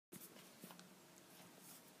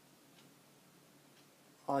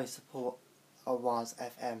I support Awaaz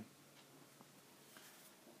FM.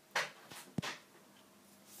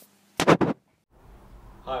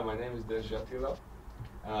 Hi, my name is Dejatila.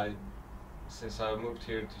 Since I moved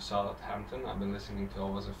here to Southampton, I've been listening to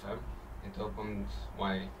Awaaz FM. It opened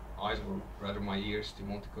my eyes, or rather my ears, to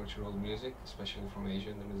multicultural music, especially from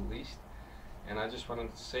Asia and the Middle East. And I just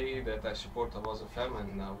wanted to say that I support Awaaz FM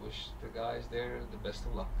and I wish the guys there the best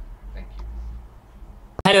of luck. Thank you.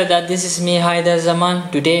 Hello, this is me, Haidar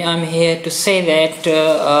Zaman. Today I'm here to say that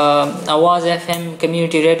Awaaz FM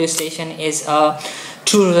community radio station is a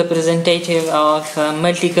true representative of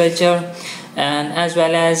multiculture, and as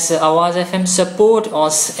well as Awaaz FM support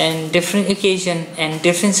us in different occasion and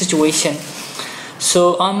different situation.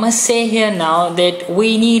 So I must say here now that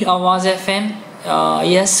we need Awaaz FM.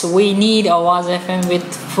 Yes, we need Awaaz FM with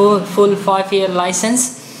full 5-year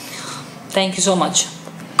license. Thank you so much.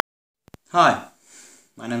 Hi,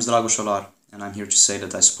 my name is Drago Sholar, and I'm here to say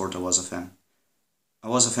that I support Awaaz FM.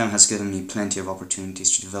 Awaaz FM has given me plenty of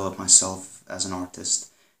opportunities to develop myself as an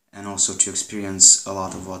artist, and also to experience a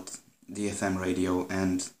lot of what the FM radio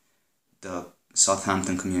and the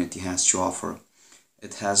Southampton community has to offer.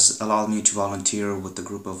 It has allowed me to volunteer with a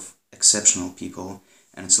group of exceptional people,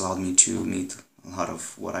 and it's allowed me to meet a lot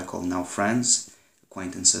of what I call now friends,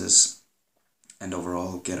 acquaintances, and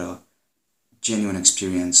overall get a genuine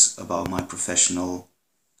experience about my professional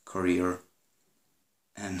career,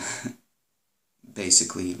 and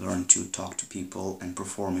basically learn to talk to people and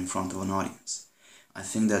perform in front of an audience. I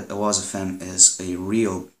think that Awaaz FM is a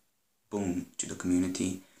real boon to the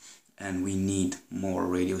community, and we need more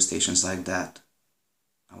radio stations like that.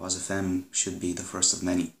 Awaaz FM should be the first of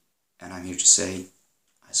many, and I'm here to say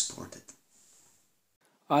I support it.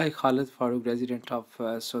 I, Khalid Farooq, resident of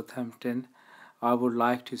Southampton, I would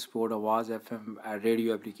like to support Awaaz FM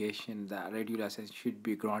radio application. The radio license should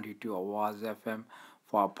be granted to Awaaz FM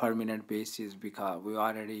for a permanent basis, because we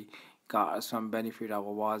already got some benefit of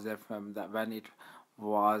Awaaz FM that when it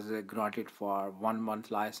was granted for 1 month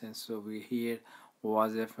license. So we hear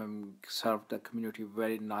Awaaz FM served the community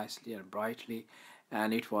very nicely and brightly,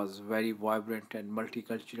 and it was very vibrant and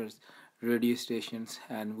multicultural radio stations,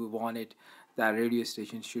 and we wanted that radio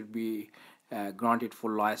station should be granted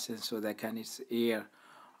full license so that can its air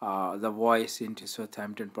the voice into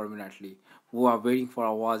Southampton permanently. We are waiting for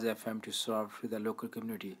Awaaz FM to serve to the local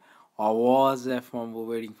community. Awaaz FM, we're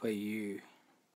waiting for you.